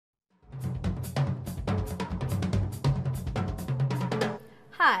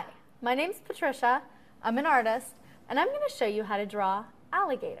Hi, my name's Patricia. I'm an artist, and I'm going to show you how to draw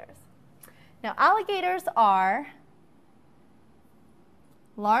alligators. Now, alligators are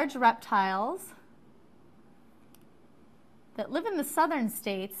large reptiles that live in the southern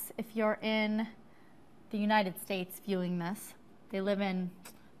states. If you're in the United States viewing this, they live in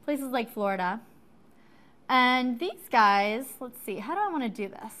places like Florida. And these guys, let's see, how do I want to do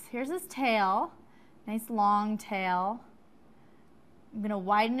this? Here's his tail, nice long tail. I'm going to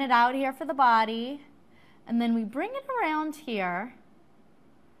widen it out here for the body, and then we bring it around here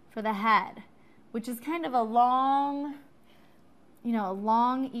for the head, which is kind of a long,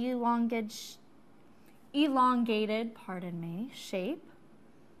 elongated, shape.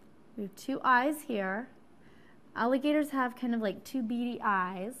 We have two eyes here. Alligators have kind of like two beady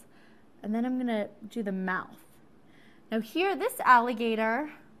eyes, and then I'm going to do the mouth. Now here, this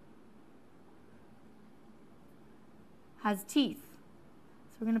alligator has teeth.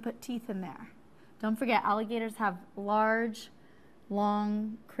 We're going to put teeth in there. Don't forget, alligators have large,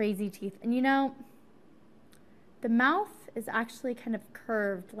 long, crazy teeth. And you know, the mouth is actually kind of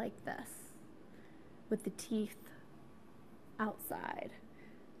curved like this with the teeth outside.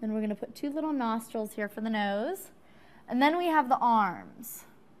 Then we're going to put two little nostrils here for the nose. And then we have the arms.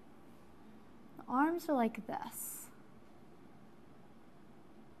 The arms are like this.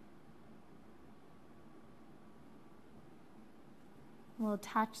 We'll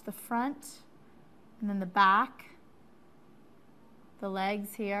attach the front and then the back, the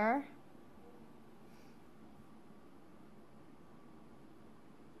legs here.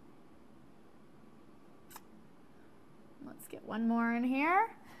 Let's get one more in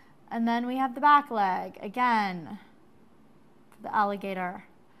here. And then we have the back leg again for the alligator.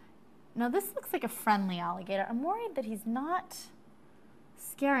 Now this looks like a friendly alligator. I'm worried that he's not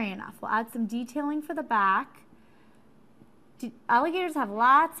scary enough. We'll add some detailing for the back. Alligators have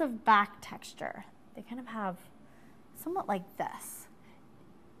lots of back texture. They kind of have somewhat like this.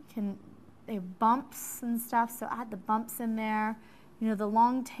 They have bumps and stuff, so add the bumps in there. You know, the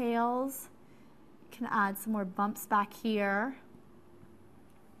long tails, you can add some more bumps back here.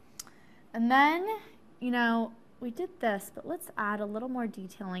 And then, you know, we did this, but let's add a little more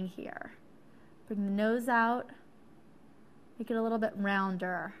detailing here. Bring the nose out, make it a little bit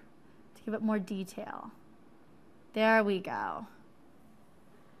rounder to give it more detail. There we go.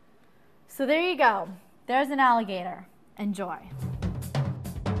 So there you go. There's an alligator. Enjoy.